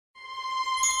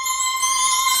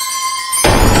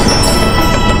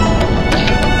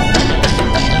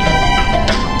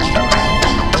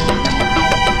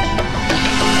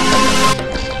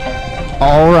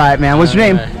right, man. What's your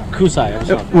name? Kusai.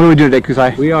 What are we doing today,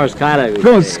 Kusai? We are skydiving. We're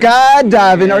going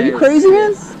skydiving. Are you crazy,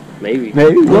 man? Maybe.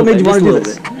 What made you want to do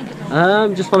this?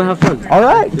 Just want to have fun. All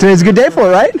right. Today's a good day for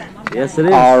it, right? Yes, it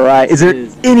is. All right. Is there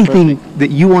anything that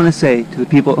you want to say to the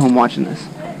people at home watching this?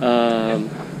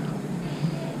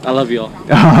 I love you all.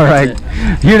 All right.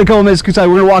 Here in a couple minutes, Kusai,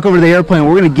 we're going to walk over to the airplane.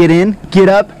 We're going to get in, get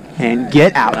up, and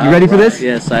get out. You ready for this?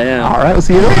 Yes, I am. All right. We'll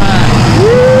see you there.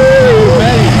 Woo!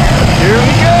 Ready. Here we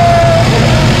go.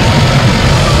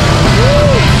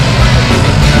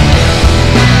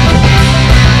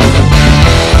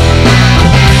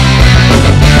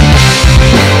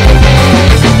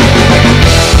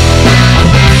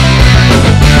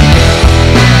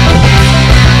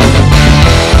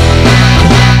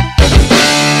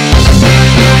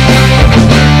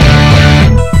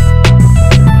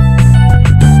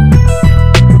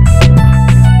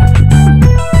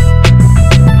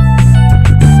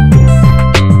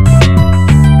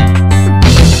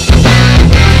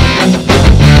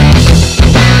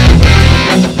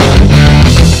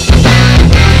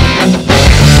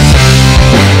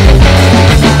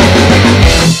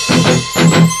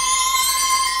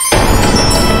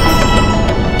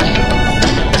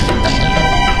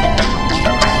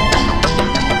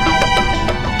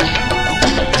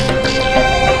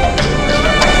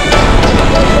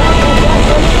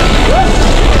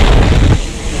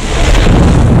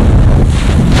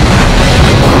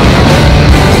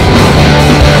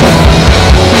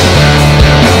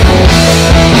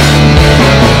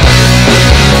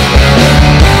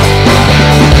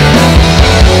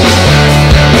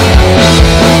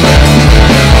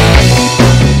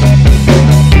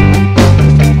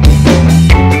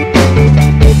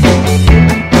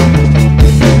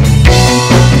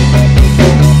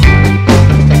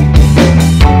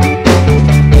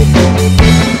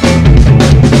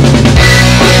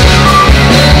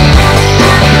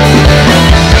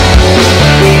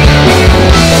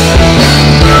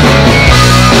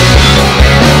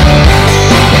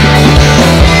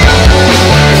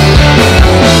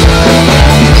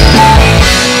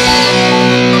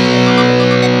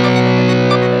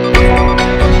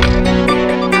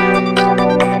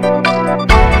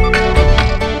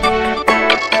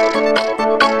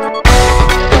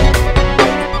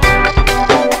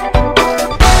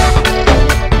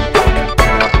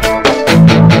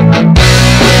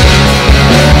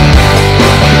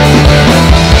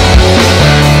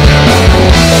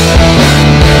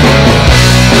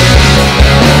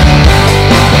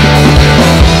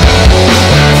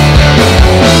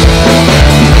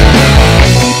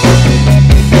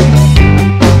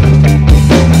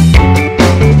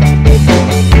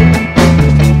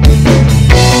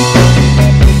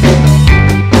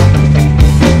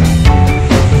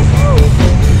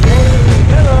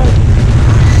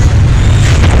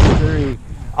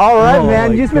 All right,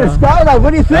 man. You just been a skydive. What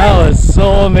do you think? That was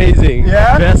so amazing.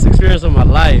 Yeah? Best experience of my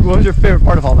life. What was your favorite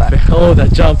part of all that? Oh,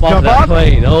 that jump off that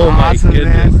plane. Oh, awesome, my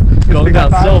goodness. Man. Going down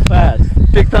so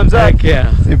fast. Big thumbs up. Heck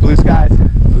yeah. Say blue skies.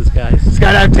 Blue skies.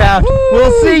 Skydive Taft. Woo!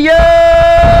 We'll see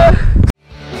ya!